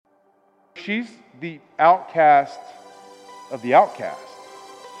She's the outcast of the outcast.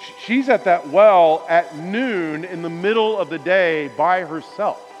 She's at that well at noon in the middle of the day by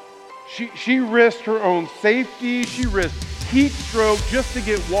herself. She risked her own safety. She risked heat stroke just to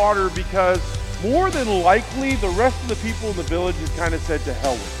get water because more than likely the rest of the people in the village had kind of said, to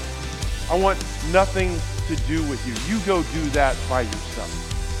hell with it. I want nothing to do with you. You go do that by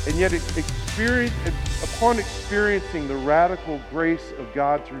yourself. And yet upon experiencing the radical grace of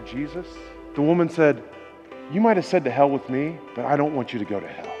God through Jesus, the woman said, you might have said to hell with me, but I don't want you to go to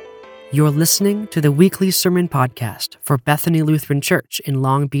hell. You're listening to the weekly sermon podcast for Bethany Lutheran Church in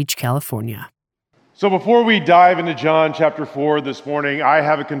Long Beach, California. So before we dive into John chapter 4 this morning, I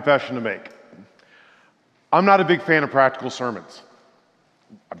have a confession to make. I'm not a big fan of practical sermons.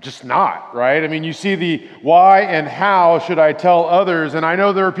 I'm just not, right? I mean, you see the why and how should I tell others, and I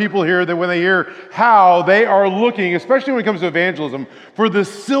know there are people here that when they hear how, they are looking, especially when it comes to evangelism, for the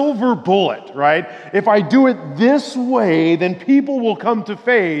silver bullet, right? If I do it this way, then people will come to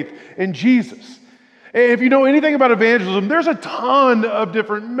faith in Jesus. If you know anything about evangelism, there's a ton of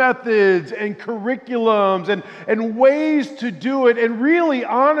different methods and curriculums and ways to do it. And really,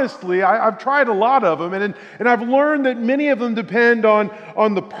 honestly, I've tried a lot of them. And I've learned that many of them depend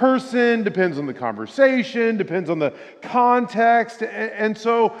on the person, depends on the conversation, depends on the context. And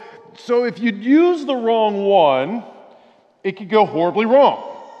so if you use the wrong one, it could go horribly wrong,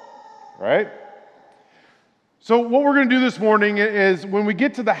 right? So what we're going to do this morning is when we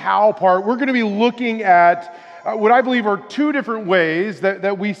get to the how part, we're going to be looking at what I believe are two different ways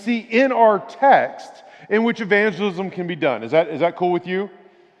that we see in our text in which evangelism can be done. Is that cool with you?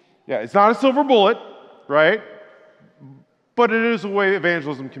 Yeah, it's not a silver bullet, right? But it is a way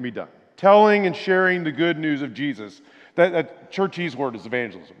evangelism can be done. Telling and sharing the good news of Jesus. That churchese word is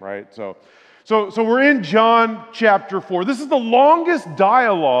evangelism, right? So we're in John chapter 4. This is the longest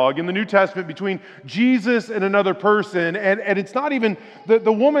dialogue in the New Testament between Jesus and another person, and it's not even,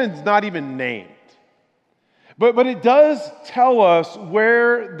 the woman's not even named. But it does tell us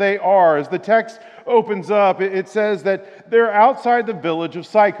where they are. As the text opens up, it says that they're outside the village of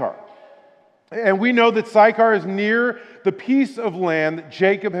Sychar. And we know that Sychar is near the piece of land that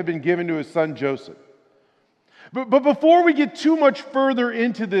Jacob had been given to his son Joseph. But before we get too much further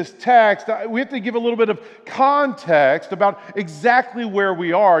into this text, we have to give a little bit of context about exactly where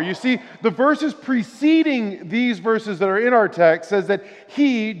we are. You see, the verses preceding these verses that are in our text says that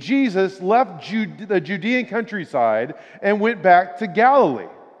he, Jesus, left the Judean countryside and went back to Galilee.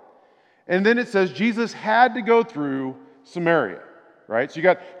 And then it says Jesus had to go through Samaria, right? So you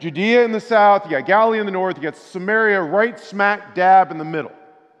got Judea in the south, you got Galilee in the north, you got Samaria right smack dab in the middle.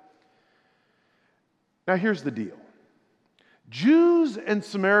 Now here's the deal. Jews and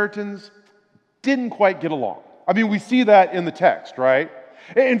Samaritans didn't quite get along. I mean, we see that in the text, right?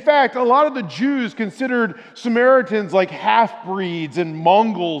 In fact, a lot of the Jews considered Samaritans like half-breeds and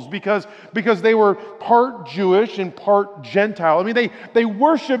Mongols because they were part Jewish and part Gentile. I mean, they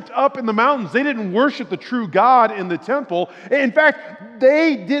worshipped up in the mountains. They didn't worship the true God in the temple. In fact,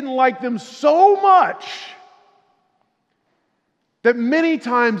 they didn't like them so much that many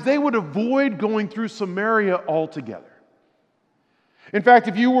times they would avoid going through Samaria altogether. In fact,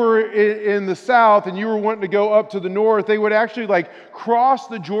 if you were in the south and you were wanting to go up to the north, they would actually cross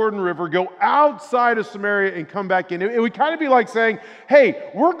the Jordan River, go outside of Samaria and come back in. It would kind of be like saying, hey,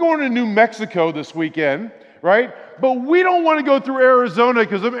 we're going to New Mexico this weekend, right? But we don't want to go through Arizona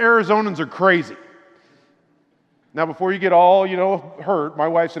because them Arizonans are crazy. Now, before you get all, hurt, my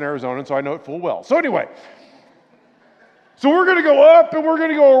wife's an Arizonan, so I know it full well. So anyway, so we're going to go up and we're going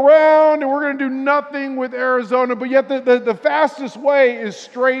to go around and we're going to do nothing with Arizona, but yet the fastest way is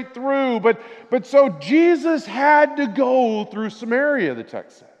straight through. But so Jesus had to go through Samaria, the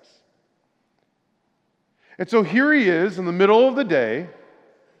text says. And so here he is in the middle of the day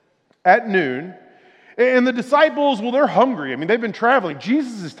at noon. And the disciples, well, they're hungry. I mean, they've been traveling.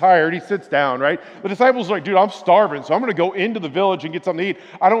 Jesus is tired. He sits down, right? The disciples are like, dude, I'm starving, so I'm going to go into the village and get something to eat.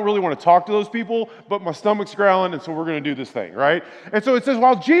 I don't really want to talk to those people, but my stomach's growling, and so we're going to do this thing, right? And so it says,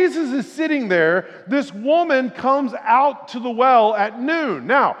 while Jesus is sitting there, this woman comes out to the well at noon.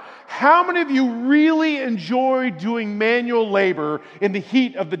 Now, how many of you really enjoy doing manual labor in the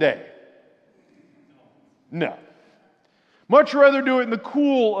heat of the day? No. Much rather do it in the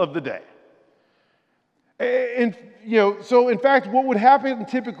cool of the day. In so in fact, what would happen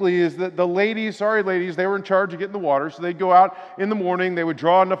typically is that the ladies, they were in charge of getting the water. So they'd go out in the morning, they would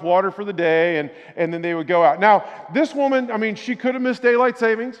draw enough water for the day, and then they would go out. Now, this woman, she could have missed daylight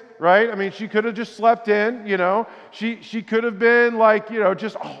savings, right? She could have just slept in, She could have been like,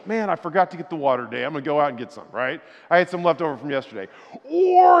 just, oh man, I forgot to get the water today. I'm going to go out and get some, right? I had some left over from yesterday.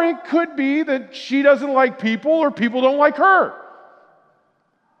 Or it could be that she doesn't like people or people don't like her.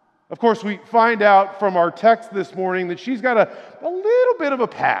 Of course, we find out from our text this morning that she's got a little bit of a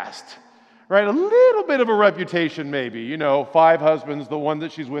past, right? A little bit of a reputation maybe. 5 husbands, the one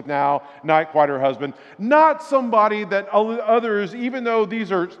that she's with now, not quite her husband. Not somebody that others, even though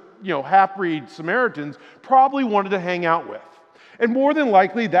these are, half-breed Samaritans, probably wanted to hang out with. And more than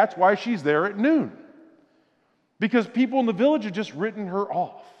likely, that's why she's there at noon. Because people in the village had just written her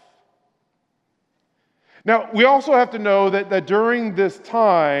off. Now, we also have to know that during this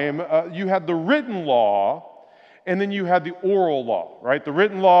time, you had the written law, and then you had the oral law, right? The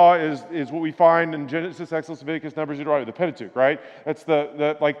written law is what we find in Genesis, Exodus, Leviticus, Numbers, Deuteronomy, the Pentateuch, right? That's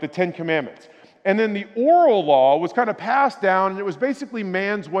the 10 Commandments. And then the oral law was kind of passed down, and it was basically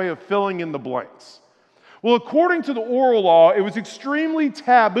man's way of filling in the blanks. Well, according to the oral law, it was extremely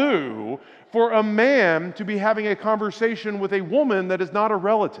taboo for a man to be having a conversation with a woman that is not a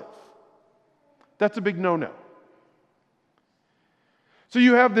relative. That's a big no-no. So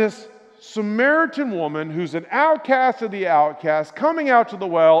you have this Samaritan woman who's an outcast of the outcast coming out to the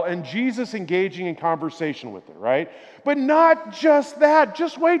well, and Jesus engaging in conversation with her, right? But not just that.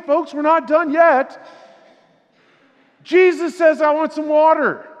 Just wait, folks, we're not done yet. Jesus says, I want some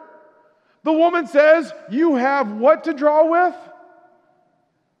water. The woman says, you have what to draw with?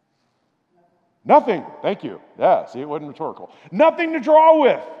 Nothing. Thank you. Yeah, see, it wasn't rhetorical. Nothing to draw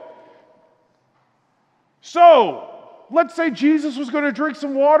with. So, let's say Jesus was going to drink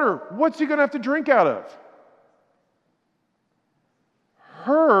some water. What's he going to have to drink out of?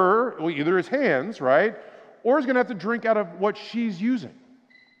 Either his hands, right? Or he's going to have to drink out of what she's using.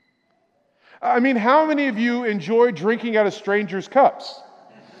 How many of you enjoy drinking out of strangers' cups?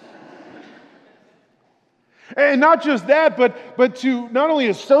 And not just that, but to not only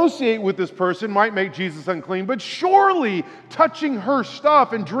associate with this person might make Jesus unclean, but surely touching her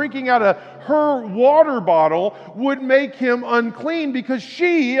stuff and drinking out of her water bottle would make him unclean, because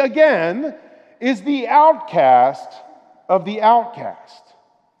she, again, is the outcast of the outcast.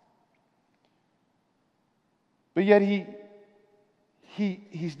 But yet he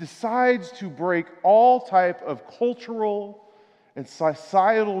decides to break all type of cultural and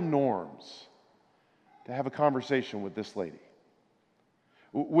societal norms to have a conversation with this lady,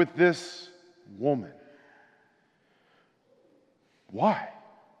 with this woman. Why?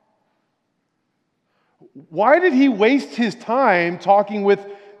 Why did he waste his time talking with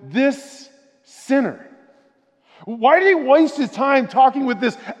this sinner? Why did he waste his time talking with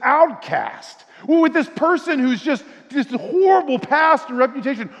this outcast? With this person who's just a horrible past and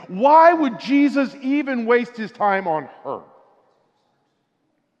reputation? Why would Jesus even waste his time on her?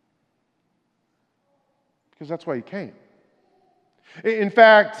 Because that's why he came. In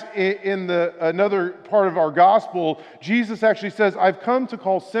fact, in another part of our gospel, Jesus actually says, I've come to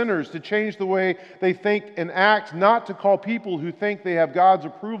call sinners to change the way they think and act, not to call people who think they have God's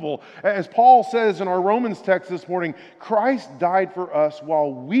approval. As Paul says in our Romans text this morning, Christ died for us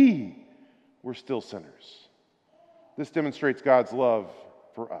while we were still sinners. This demonstrates God's love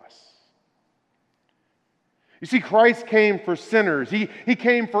for us. You see, Christ came for sinners. He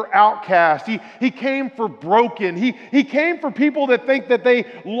came for outcasts. He came for broken. He came for people that think that they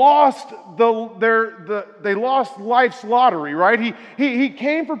lost they lost life's lottery, right? He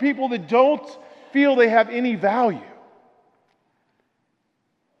came for people that don't feel they have any value.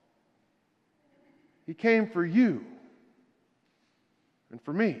 He came for you and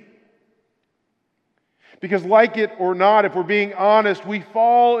for me. Because like it or not, if we're being honest, we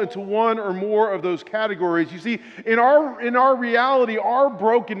fall into one or more of those categories. You see, in our reality, our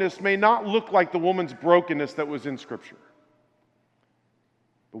brokenness may not look like the woman's brokenness that was in Scripture.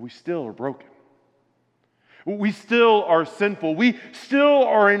 But we still are broken. We still are sinful. We still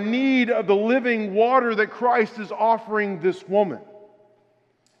are in need of the living water that Christ is offering this woman.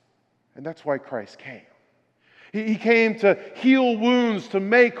 And that's why Christ came. He came to heal wounds, to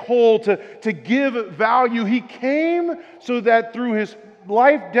make whole, to give value. He came so that through his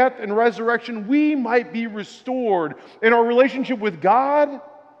life, death, and resurrection, we might be restored in our relationship with God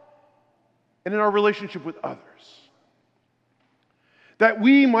and in our relationship with others. That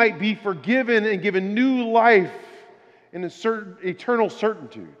we might be forgiven and given new life in a certain eternal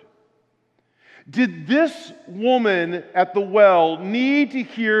certitude. Did this woman at the well need to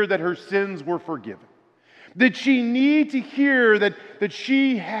hear that her sins were forgiven? Did she need to hear that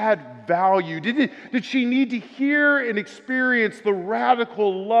she had value? Did she need to hear and experience the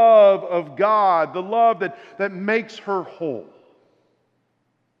radical love of God, the love that makes her whole?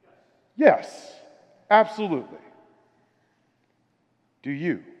 Yes, absolutely. Do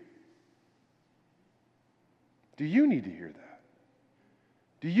you? Do you need to hear that?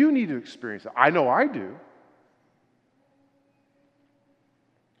 Do you need to experience it? I know I do.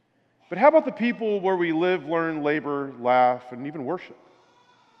 But how about the people where we live, learn, labor, laugh, and even worship?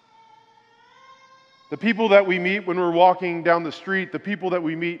 The people that we meet when we're walking down the street, the people that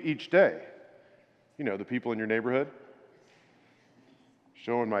we meet each day. You know, the people in your neighborhood.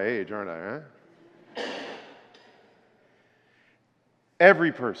 Showing my age, aren't I, huh?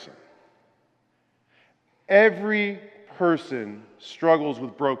 Every person struggles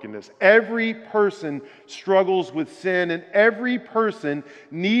with brokenness. Every person struggles with sin, and every person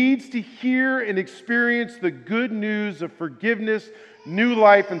needs to hear and experience the good news of forgiveness, new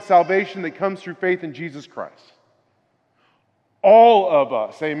life, and salvation that comes through faith in Jesus Christ. All of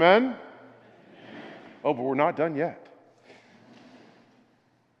us, amen? Oh, but we're not done yet.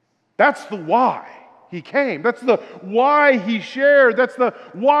 That's the why he came. That's the why he shared. That's the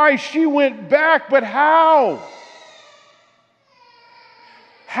why she went back. But how?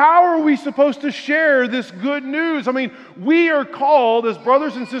 How are we supposed to share this good news? I mean, we are called as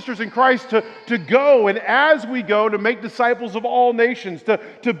brothers and sisters in Christ to go, and as we go, to make disciples of all nations,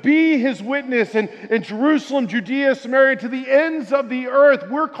 to be his witness in Jerusalem, Judea, Samaria, to the ends of the earth.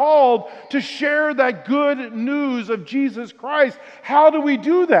 We're called to share that good news of Jesus Christ. How do we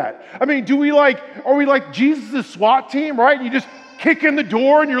do that? I mean, are we like Jesus' SWAT team, right? You just kick in the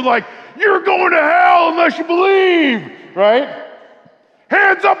door and you're like, you're going to hell unless you believe, right?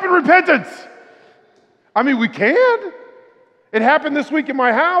 Hands up in repentance. I mean, we can. It happened this week in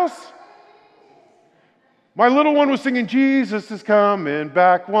my house. My little one was singing, Jesus is coming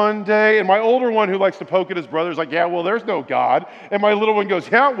back one day. And my older one, who likes to poke at his brother, is like, yeah, well, there's no God. And my little one goes,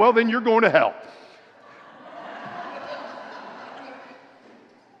 yeah, well, then you're going to hell.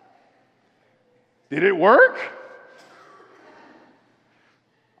 Did it work?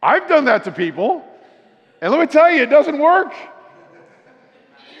 I've done that to people. And let me tell you, it doesn't work.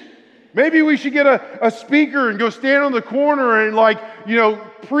 Maybe we should get a speaker and go stand on the corner and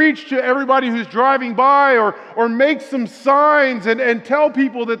preach to everybody who's driving by or make some signs and tell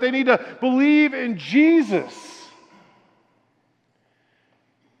people that they need to believe in Jesus.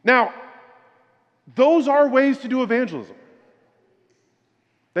 Now, those are ways to do evangelism.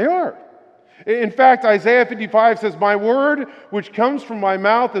 They are. In fact, Isaiah 55 says, my word which comes from my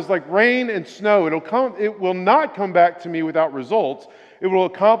mouth is like rain and snow. It will not come back to me without results. It will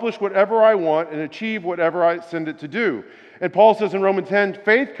accomplish whatever I want and achieve whatever I send it to do. And Paul says in Romans 10,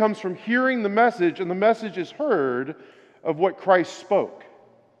 faith comes from hearing the message, and the message is heard of what Christ spoke.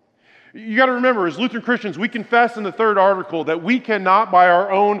 You got to remember, as Lutheran Christians, we confess in the third article that we cannot, by our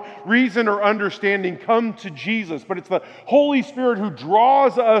own reason or understanding, come to Jesus. But it's the Holy Spirit who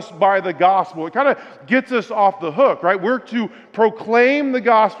draws us by the gospel. It kind of gets us off the hook, right? We're to proclaim the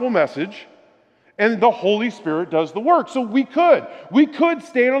gospel message, and the Holy Spirit does the work. So we could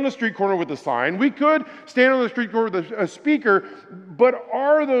stand on the street corner with a sign. We could stand on the street corner with a speaker. But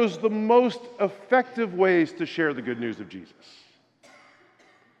are those the most effective ways to share the good news of Jesus?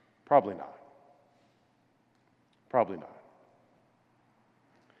 Probably not. Probably not.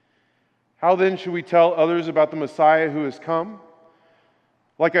 How then should we tell others about the Messiah who has come?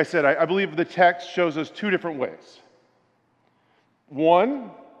 Like I said, I believe the text shows us two different ways.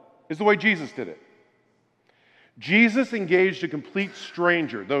 One is the way Jesus did it. Jesus engaged a complete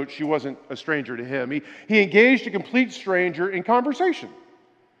stranger, though she wasn't a stranger to him. He engaged a complete stranger in conversation.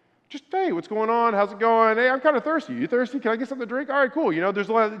 Just, hey, what's going on? How's it going? Hey, I'm kind of thirsty. You thirsty? Can I get something to drink? All right, cool. There's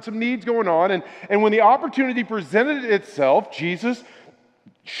some needs going on. And when the opportunity presented itself, Jesus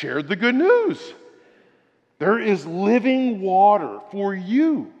shared the good news. There is living water for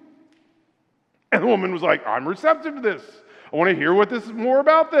you. And the woman was like, I'm receptive to this. I want to hear more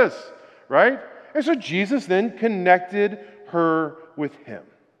about this, right? And so Jesus then connected her with him.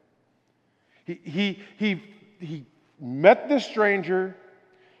 He met this stranger,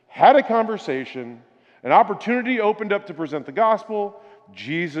 had a conversation, an opportunity opened up to present the gospel.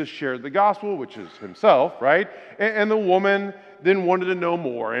 Jesus shared the gospel, which is himself, right? And the woman then wanted to know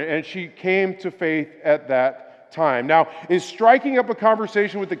more, and she came to faith at that time. Now, is striking up a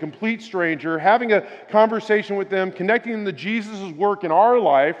conversation with a complete stranger, having a conversation with them, connecting them to Jesus' work in our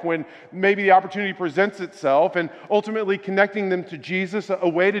life when maybe the opportunity presents itself, and ultimately connecting them to Jesus, a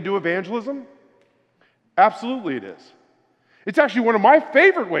way to do evangelism? Absolutely it is. It's actually one of my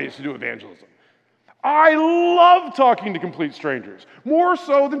favorite ways to do evangelism. I love talking to complete strangers, more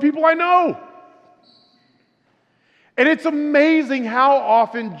so than people I know. And it's amazing how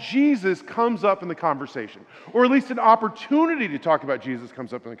often Jesus comes up in the conversation, or at least an opportunity to talk about Jesus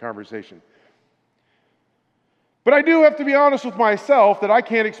comes up in the conversation. But I do have to be honest with myself that I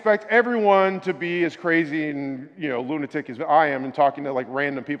can't expect everyone to be as crazy and, lunatic as I am and talking to like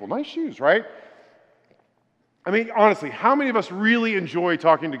random people. Nice shoes, right? I mean, honestly, how many of us really enjoy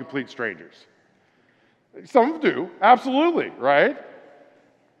talking to complete strangers? Some do, absolutely, right?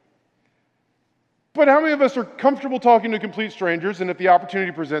 But how many of us are comfortable talking to complete strangers and if the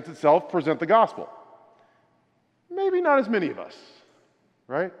opportunity presents itself, present the gospel? Maybe not as many of us,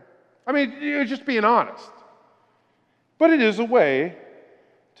 right? I mean, just being honest. But it is a way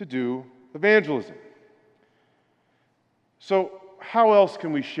to do evangelism. So how else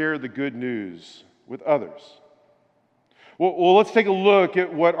can we share the good news with others? Well, let's take a look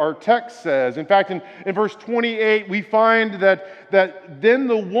at what our text says. In fact, in verse 28, we find that then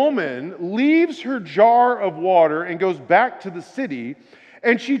the woman leaves her jar of water and goes back to the city,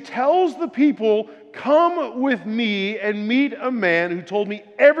 and she tells the people, "Come with me and meet a man who told me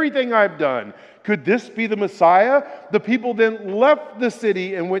everything I've done. Could this be the Messiah?" The people then left the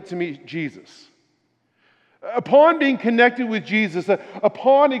city and went to meet Jesus. Upon being connected with Jesus,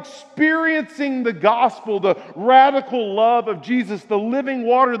 upon experiencing the gospel, the radical love of Jesus, the living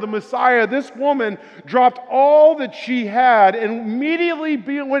water, the Messiah, this woman dropped all that she had and immediately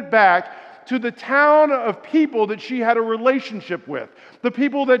went back to the town of people that she had a relationship with, the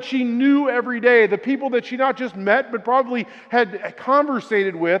people that she knew every day, the people that she not just met but probably had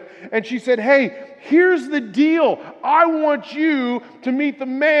conversated with. And she said, "Hey, here's the deal. I want you to meet the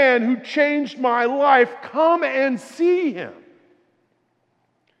man who changed my life. Come and see him."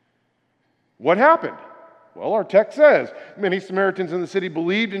 What happened? Well, our text says, many Samaritans in the city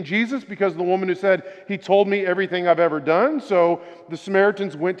believed in Jesus because of the woman who said, "He told me everything I've ever done." So the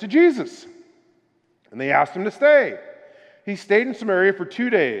Samaritans went to Jesus and they asked him to stay. He stayed in Samaria for 2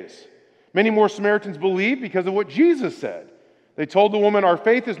 days. Many more Samaritans believed because of what Jesus said. They told the woman, "Our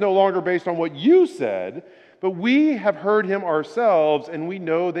faith is no longer based on what you said, but we have heard him ourselves, and we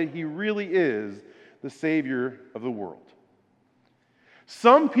know that he really is the Savior of the world."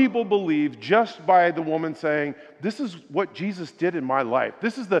 Some people believe just by the woman saying, "This is what Jesus did in my life.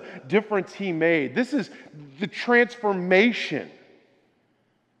 This is the difference he made. This is the transformation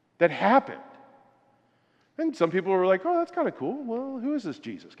that happened." And some people were like, "Oh, that's kind of cool. Well, who is this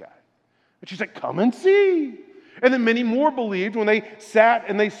Jesus guy?" And she's like, "Come and see." And then many more believed when they sat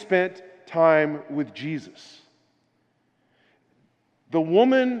and they spent time with Jesus. The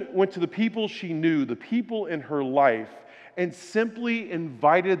woman went to the people she knew, the people in her life, and simply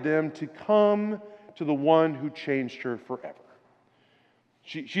invited them to come to the one who changed her forever.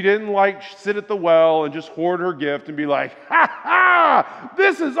 She didn't sit at the well and just hoard her gift and be like, "Ha ha,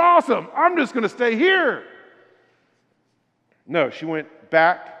 this is awesome. I'm just going to stay here." No, she went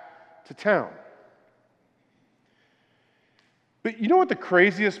back to town. But you know what the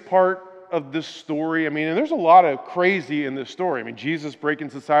craziest part of this story, and there's a lot of crazy in this story. Jesus breaking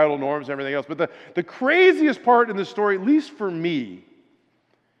societal norms and everything else. But the craziest part in this story, at least for me,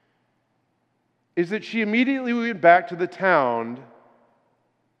 is that she immediately went back to the town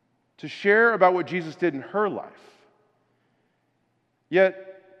to share about what Jesus did in her life.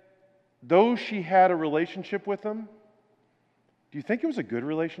 Yet, though she had a relationship with him, do you think it was a good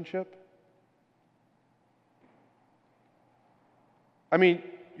relationship?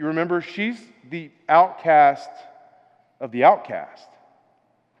 You remember, she's the outcast of the outcast.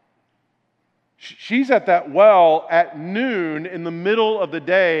 She's at that well at noon in the middle of the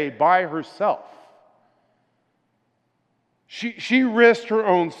day by herself. She risked her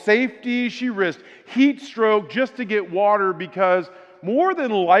own safety. She risked heat stroke just to get water because more than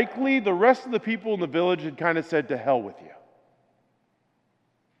likely the rest of the people in the village had kind of said, "To hell with you.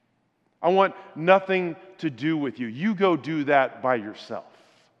 I want nothing to do with you. You go do that by yourself."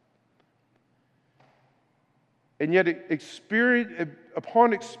 And yet,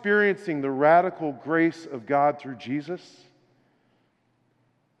 upon experiencing the radical grace of God through Jesus,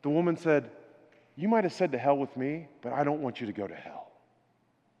 the woman said, "You might have said to hell with me, but I don't want you to go to hell."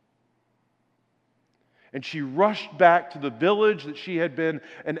 And she rushed back to the village that she had been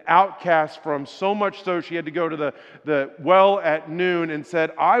an outcast from, so much so she had to go to the well at noon and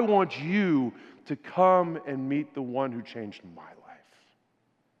said, "I want you to come and meet the one who changed my life."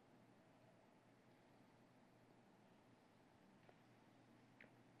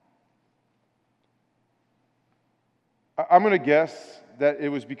 I'm going to guess that it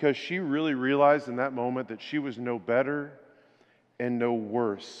was because she really realized in that moment that she was no better and no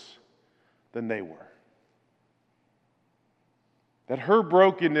worse than they were. That her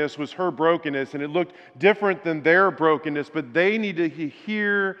brokenness was her brokenness, and it looked different than their brokenness, but they needed to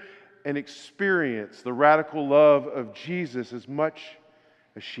hear and experience the radical love of Jesus as much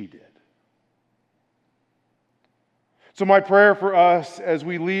as she did. So my prayer for us as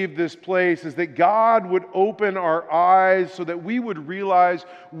we leave this place is that God would open our eyes so that we would realize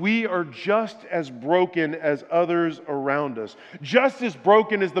we are just as broken as others around us. Just as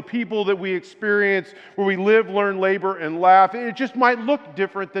broken as the people that we experience where we live, learn, labor, and laugh. It just might look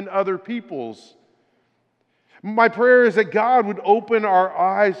different than other people's. My prayer is that God would open our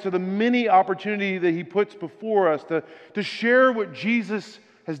eyes to the many opportunities that He puts before us to share what Jesus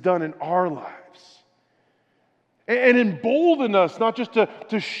has done in our lives. And embolden us not just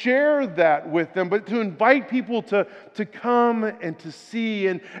to share that with them, but to invite people to come and to see.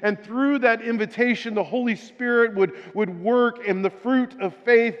 And through that invitation, the Holy Spirit would work and the fruit of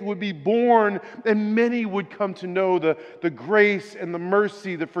faith would be born, and many would come to know the grace and the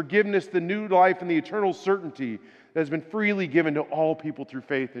mercy, the forgiveness, the new life, and the eternal certainty that has been freely given to all people through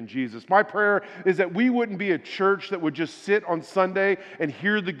faith in Jesus. My prayer is that we wouldn't be a church that would just sit on Sunday and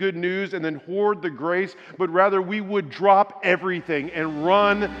hear the good news and then hoard the grace, but rather we would drop everything and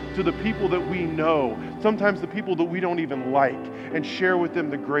run to the people that we know, sometimes the people that we don't even like, and share with them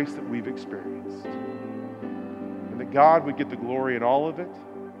the grace that we've experienced. And that God would get the glory in all of it,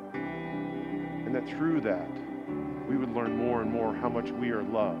 and that through that, we would learn more and more how much we are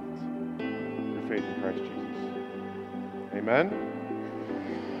loved through faith in Christ Jesus. Amen.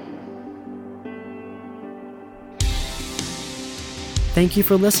 Thank you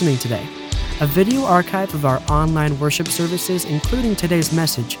for listening today. A video archive of our online worship services, including today's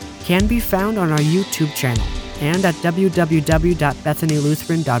message, can be found on our YouTube channel and at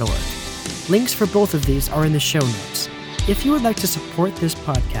www.bethanylutheran.org. Links for both of these are in the show notes. If you would like to support this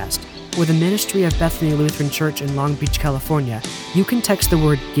podcast or the ministry of Bethany Lutheran Church in Long Beach, California, you can text the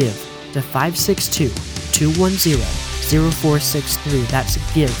word GIVE to 562-210-0463. That's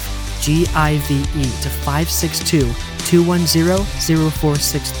GIVE, G-I-V-E, to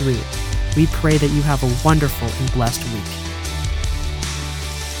 562-210-0463. We pray that you have a wonderful and blessed week.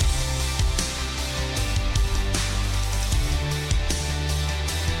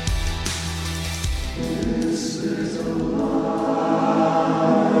 This is a